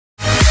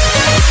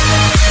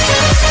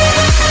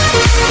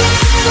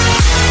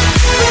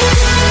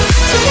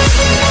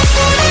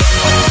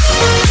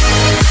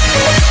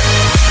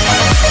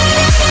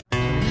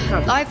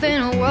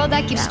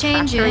that keeps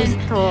changing.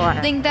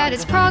 Think that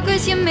it's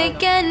progress you're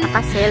making.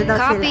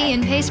 Copy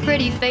and paste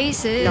pretty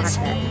faces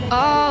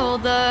all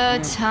the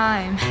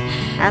time.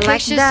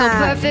 Pictures so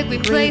perfect we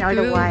play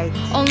through,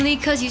 only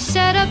cause you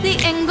set up the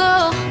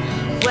angle.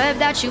 Web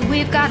that you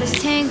weave got us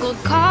tangled,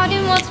 caught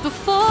in what's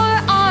before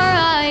our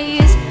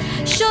eyes.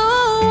 Show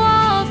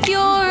off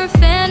your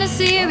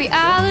fantasy,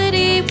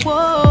 reality,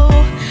 whoa,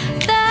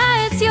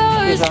 that's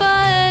yours,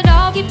 but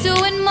I'll keep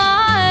doing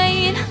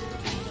mine.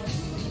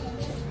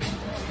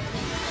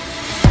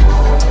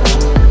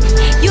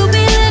 You'll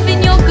be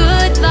living your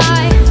good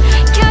life,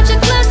 catch a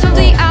glimpse from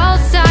the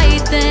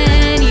outside,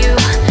 then you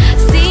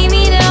see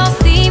me now,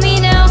 see me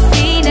now,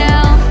 see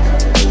now.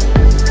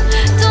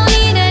 Don't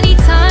need any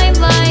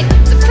timeline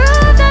to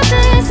prove that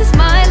this is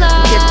my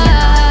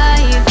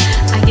life.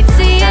 I can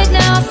see it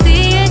now,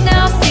 see it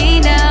now, see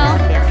now.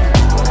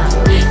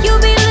 You'll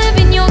be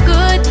living your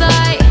good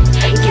life,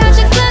 catch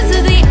a glimpse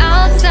of the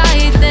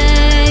outside,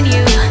 then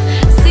you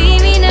see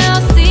me now,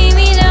 see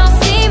me now,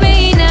 see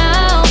me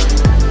now.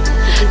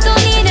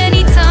 Don't need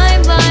any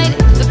timeline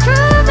to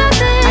prove that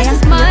this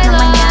is my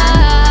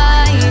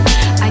life.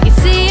 I can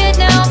see it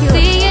now,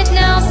 see it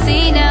now,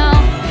 see now.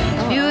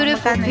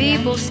 Beautiful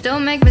people still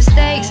make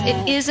mistakes. It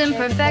isn't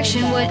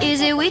perfection, what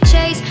is it we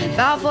chase?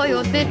 Bow for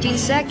your 15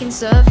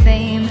 seconds of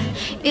fame.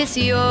 It's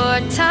your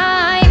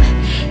time.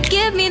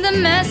 Give me the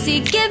messy,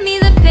 give me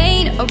the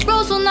pain. A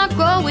rose will not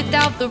grow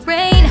without the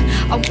rain.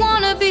 I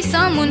wanna be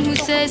someone who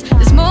says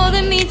there's more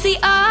than meets the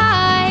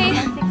eye.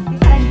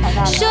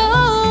 Show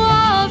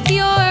off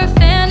your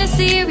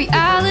fantasy,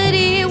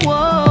 reality,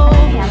 whoa,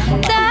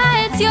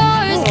 that's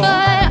yours,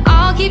 but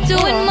I'll keep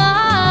doing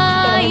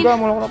mine.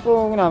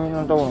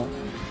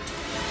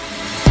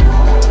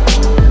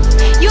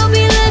 You'll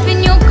be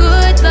living your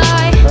good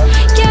life,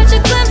 catch a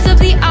glimpse of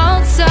the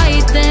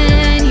outside,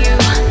 then you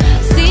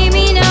see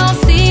me now,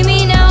 see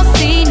me now,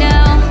 see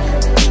now.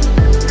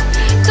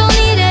 Don't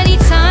need any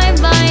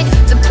timeline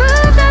to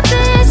prove that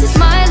this is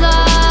my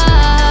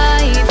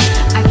life.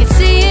 I can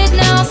see it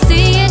now,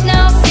 see it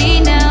now, see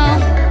now.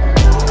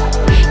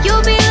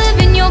 You'll be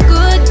living your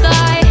good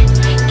life,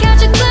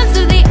 catch a glimpse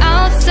of the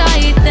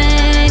outside,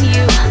 then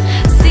you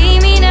see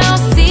me now,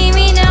 see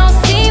me now,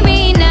 see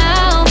me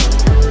now.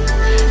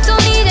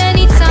 Don't need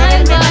any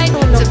timeline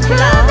to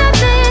prove that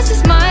this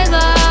is my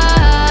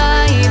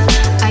life.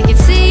 I can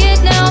see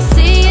it now,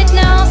 see it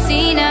now,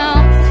 see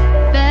now.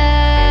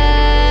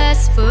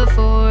 Best foot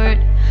forward,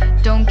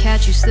 don't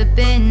catch you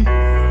slipping.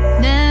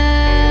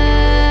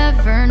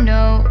 Never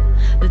know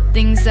the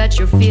things that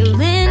you're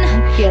feeling.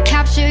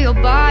 Capture your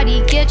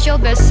body, get your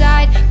best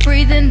side.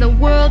 Breathe in the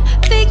world,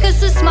 fake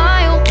us a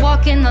smile.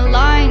 Walk in the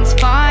lines,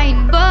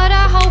 fine, but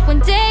I hope one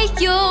day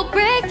you'll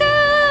break through.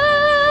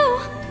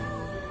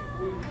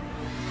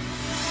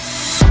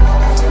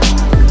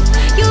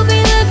 You'll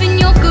be living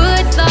your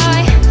good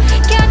life,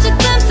 catch a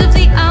glimpse of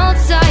the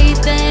outside,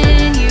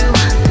 then you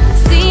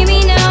see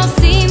me now,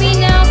 see me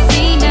now,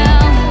 see now.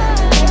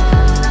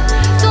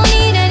 Don't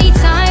need any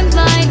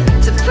timeline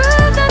to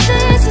prove that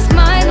this is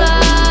my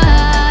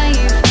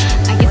life.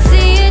 I can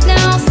see it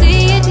now,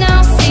 see it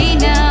now, see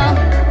now.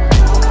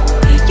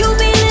 You'll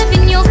be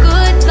living your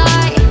good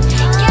life,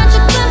 catch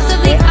a glimpse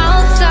of the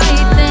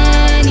outside,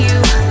 then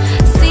you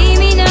see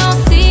me now,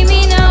 see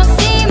me now,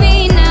 see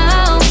me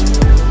now.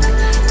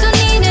 Don't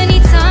need any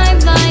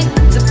timeline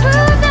to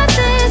prove that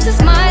this is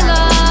my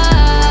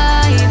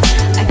life.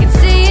 I can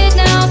see it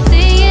now,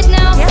 see it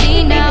now,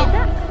 see now.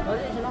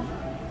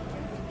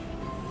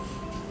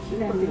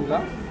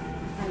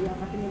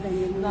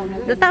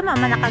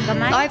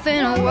 Life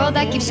in a world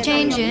that keeps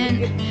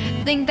changing.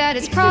 Think that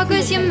it's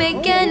progress you're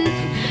making.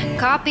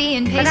 Copy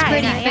and paste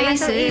pretty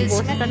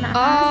faces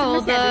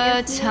all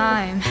the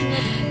time.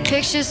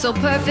 Pictures so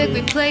perfect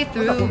we play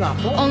through,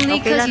 only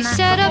cause you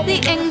set up the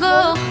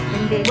angle.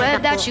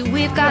 Web that you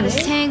weave got us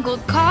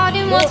tangled, caught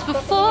in what's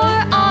before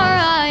our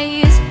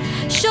eyes.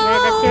 Show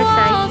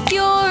off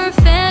your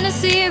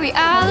fantasy,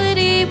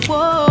 reality,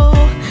 whoa,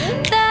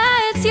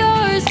 that's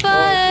yours,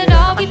 but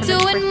I'll keep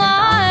doing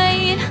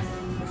mine.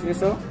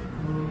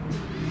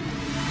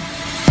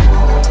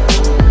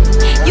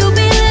 You'll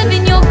be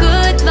living your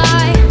good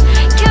life,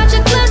 catch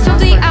a glimpse from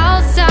the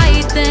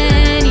outside,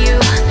 then you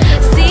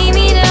see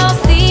me now,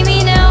 see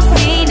me now,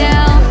 see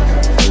now.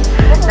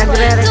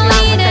 Don't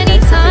need any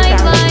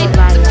timeline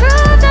to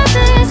prove that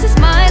this is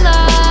my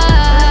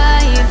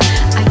life.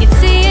 I can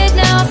see it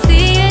now,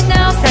 see it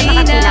now,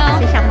 see now.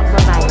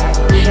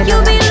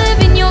 You'll be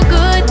living your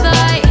good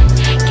life,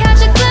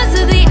 catch a glimpse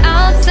of the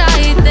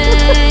outside,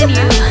 then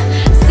you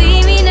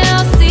see me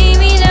now, see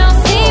me now,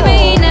 see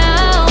me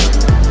now.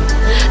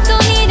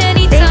 Don't need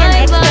any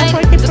timeline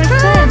to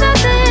prove that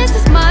this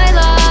is my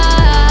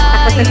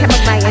life.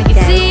 I can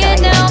see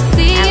it now,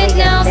 see it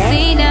now,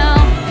 see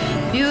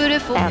now.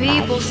 Beautiful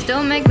people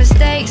still make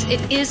mistakes.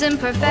 It isn't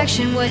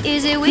perfection, what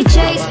is it we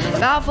chase?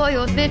 Bow for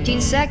your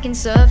 15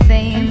 seconds of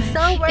fame.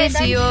 It's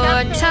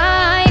your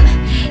time.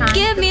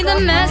 Give me the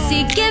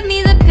messy, give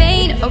me the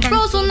pain. A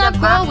rose will not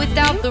grow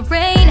without the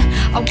rain.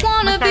 I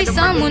wanna be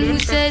someone who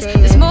says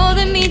there's more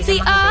than meets the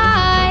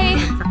eye.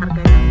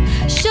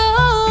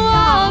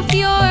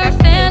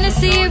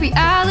 fantasy,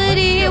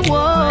 reality.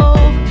 Whoa,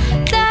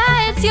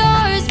 that's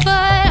yours,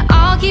 but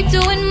I'll keep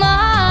doing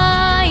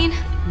mine.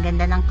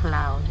 Ganda ng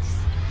clouds.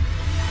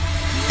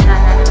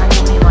 Sana naman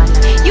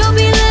umiwanan. You'll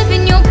be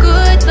living your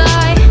good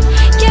life.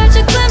 Catch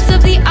a glimpse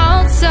of the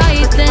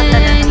outside,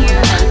 then you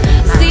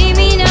see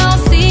me now,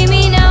 see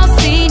me now,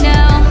 see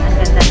now.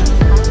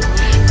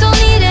 Don't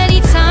need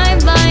any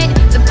timeline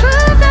to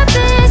prove that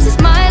this is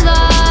my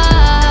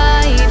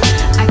life.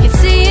 I can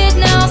see it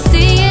now,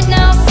 see it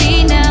now,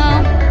 see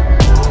now.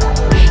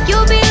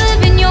 You'll be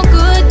living your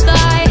good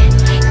life.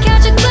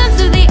 Catch a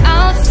glimpse of the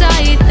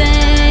outside,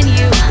 then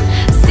you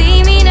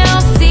see me now,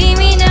 see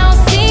me now,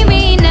 see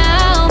me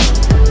now.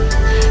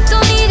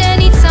 Don't need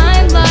any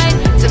timeline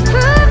to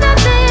prove that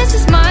this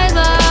is my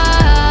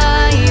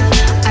life.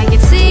 I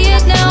can see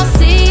it now,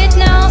 see it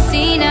now,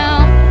 see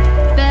now.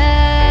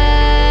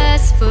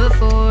 Best foot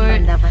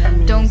forward,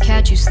 don't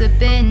catch you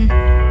slipping.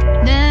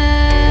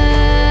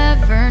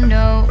 Never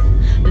know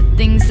the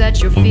things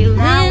that you're feeling.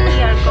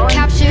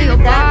 Capture your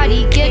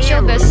body, get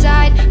your best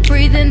side.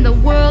 Breathe in the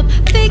world,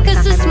 fake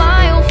us a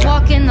smile.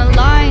 Walk in the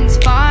lines,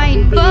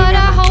 fine, but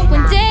I hope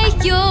one day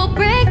you'll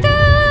break through.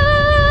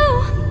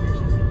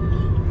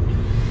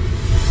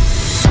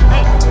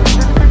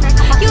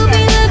 You'll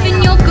be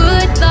living your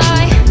good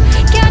life.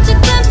 Catch a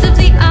glimpse of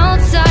the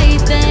outside,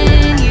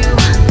 then you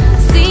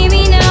see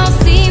me now,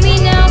 see me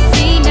now,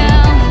 see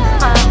now.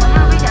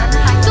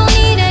 Don't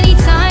need any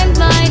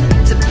timeline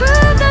to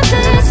prove that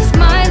this is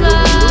my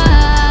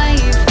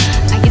life.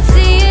 I can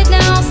see it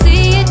now,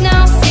 see it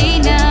now, see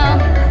now.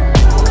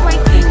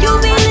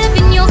 You'll be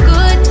living your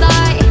good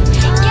life.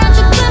 Catch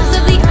a glimpse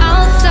of the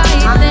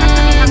outside,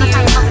 then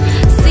you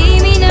see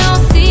me now,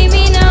 see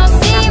me now,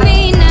 see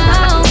me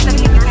now.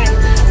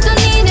 Don't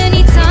need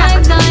any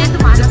timeline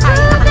to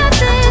prove that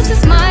this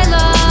is my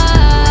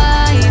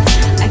life.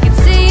 I can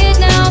see it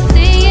now,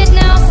 see it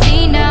now,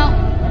 see now.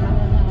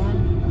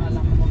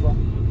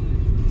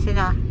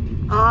 Sino?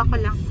 Oo, ako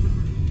lang.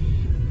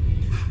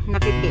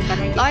 Napipi ka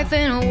na yun. Life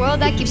in a world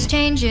that keeps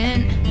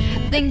changing.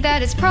 Think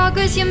that it's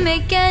progress you're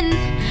making.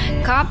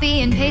 Copy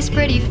and paste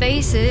pretty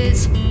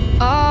faces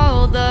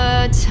all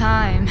the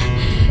time.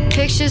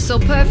 Pictures so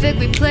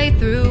perfect we play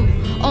through.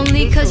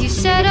 Only cause you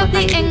set up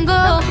the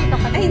angle.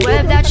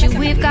 Web that you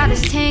weave got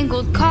us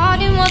tangled.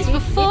 Caught in what's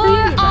before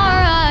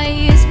our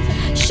eyes.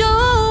 Show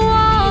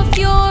off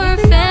your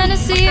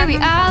fantasy,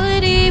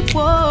 reality.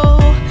 Whoa,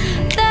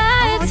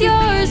 that's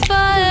yours,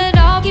 but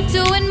I'll keep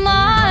doing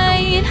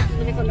mine.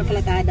 Hindi ko na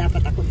pala dapat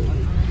ako doon.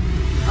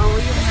 Oo,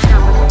 yun na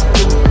dapat.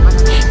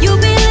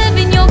 You'll be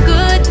living your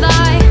good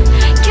life.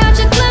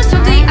 Catch a glimpse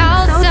from the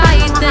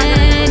outside,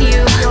 then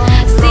you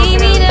see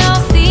me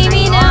now, see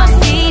me now,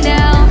 see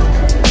now.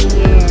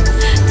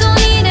 Don't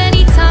need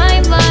any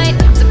timeline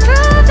to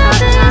prove that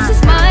this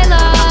is my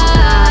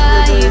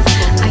life.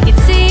 I can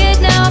see it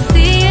now,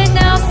 see it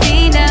now,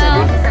 see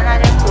now.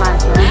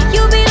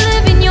 You'll be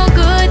living your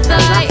good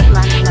life.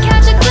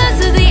 Catch a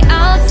glimpse of the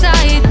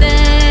outside,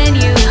 then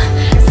you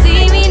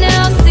see me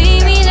now,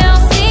 see me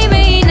now, see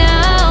me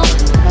now.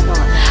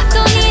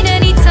 Don't need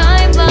any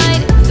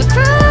timeline to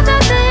prove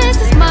that this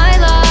is my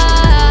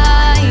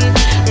life.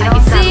 I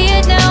can see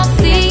it now,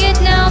 see it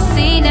now,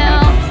 see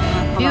now.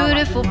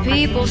 Beautiful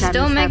people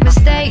still make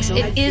mistakes.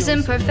 It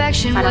isn't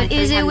perfection, what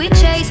is it we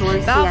chase?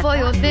 Bow for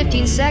your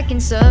 15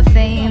 seconds of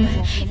fame.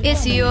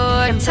 It's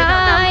your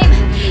time.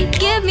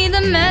 Give me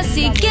the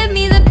messy, give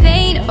me the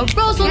pain. A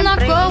rose will not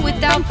grow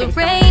without the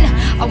rain.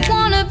 I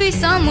wanna be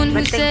someone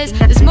who says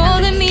there's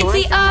more than meets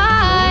the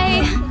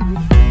eye.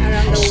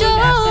 Show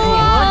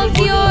off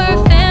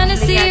your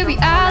fantasy,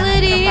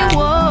 reality.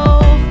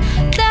 Whoa,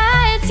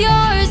 that's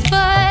yours,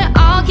 but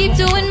I'll keep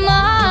doing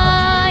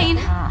mine.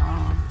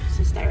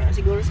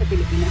 Siguro sa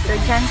Pilipinas. So,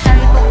 dyan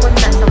tayo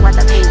pupunta sa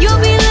Waterfall. You'll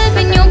be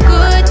living your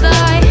good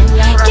life.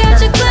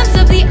 Catch a glimpse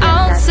of the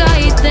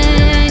outside,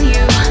 then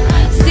you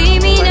see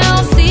me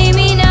now, see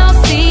me now,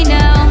 see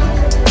now.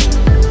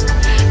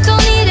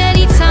 Don't need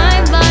any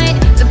timeline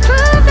to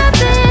prove that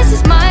this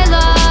is my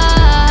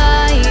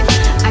life.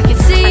 I can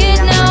see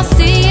it now,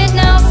 see it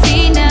now,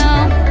 see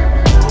now.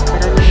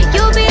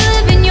 You'll be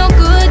living your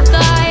good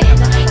life.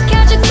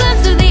 Catch a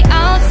glimpse of the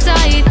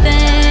outside,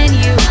 then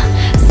you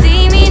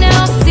see me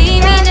now,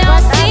 see me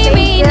now, see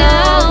me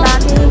now.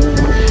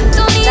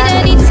 Don't need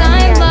any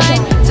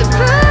timeline to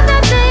prove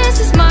that this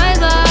is my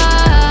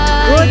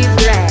life.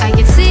 I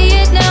can see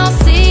it now,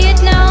 see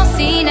it now,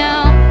 see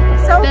now.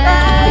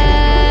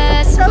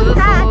 Best foot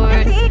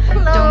forward,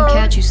 don't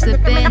catch you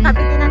slipping.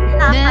 Never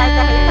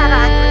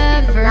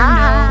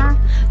know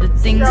the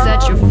things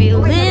that you're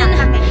feeling.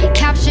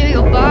 Capture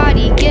your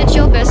body, get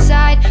your best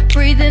side.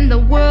 Breathe in the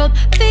world,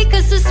 fake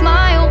us a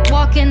smile.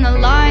 Walk in the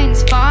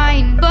lines,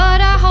 fine,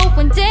 but I hope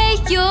one day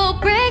you'll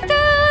break through.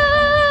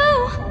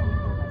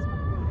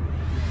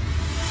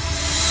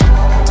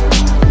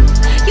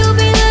 You'll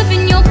be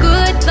living your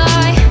good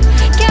life.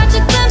 Catch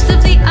a glimpse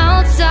of the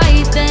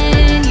outside,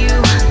 then you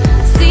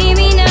see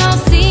me now,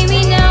 see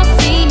me now,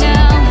 see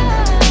now.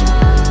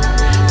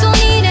 Don't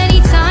need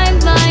any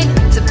timeline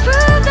to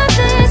prove that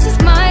this is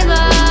my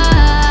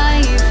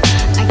life.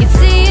 I can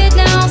see it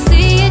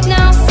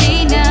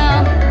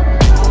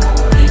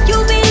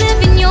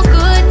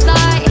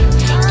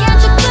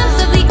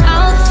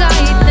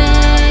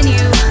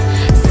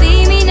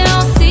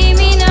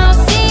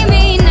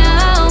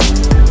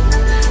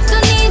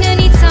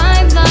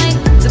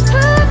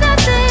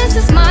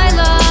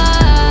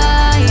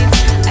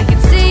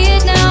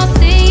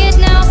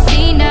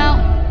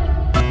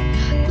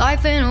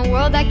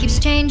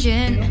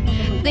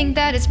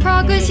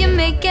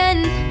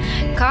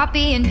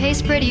copy and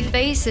paste pretty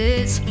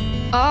faces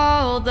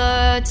all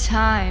the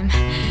time.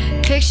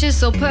 Pictures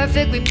so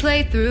perfect we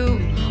play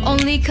through,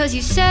 only cause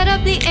you set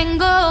up the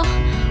angle.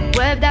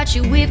 Web that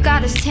you weave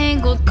got us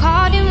tangled,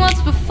 caught in what's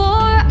before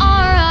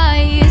our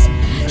eyes.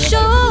 Show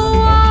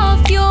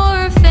off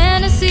your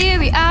fantasy,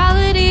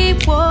 reality,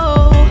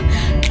 whoa,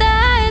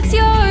 that's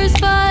yours,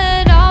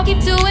 but I'll keep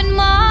doing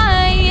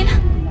mine.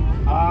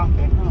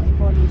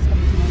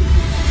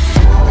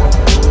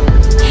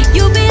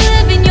 You'll be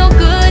living your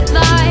good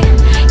life,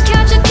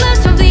 catch a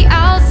glimpse from the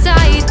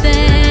outside,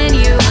 then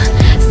you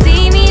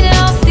see me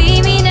now,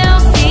 see me now,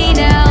 see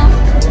now.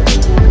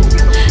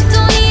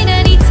 Don't need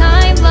any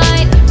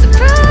timeline to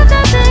prove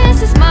that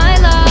this is my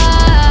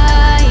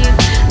life.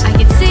 I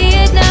can see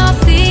it now,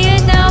 see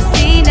it now,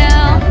 see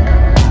now.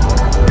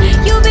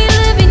 You'll be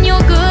living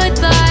your good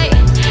life,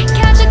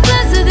 catch a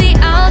glimpse of the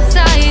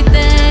outside,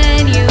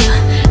 then you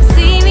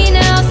see me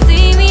now,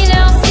 see me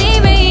now, see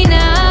me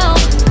now.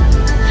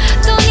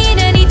 Don't need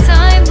any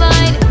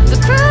timeline to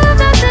prove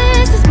that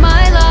this is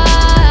my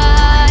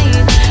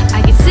life.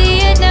 I can see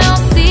it now,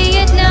 see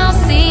it now,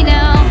 see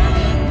now.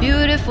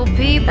 Beautiful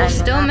people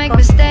still make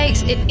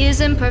mistakes. It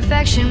isn't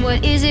perfection,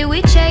 what is it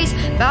we chase?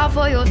 Bow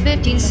for your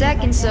 15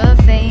 seconds of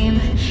fame.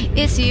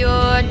 It's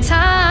your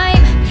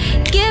time.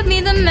 Give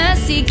me the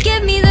messy,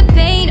 give me the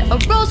pain. A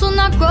rose will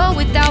not grow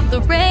without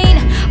the rain.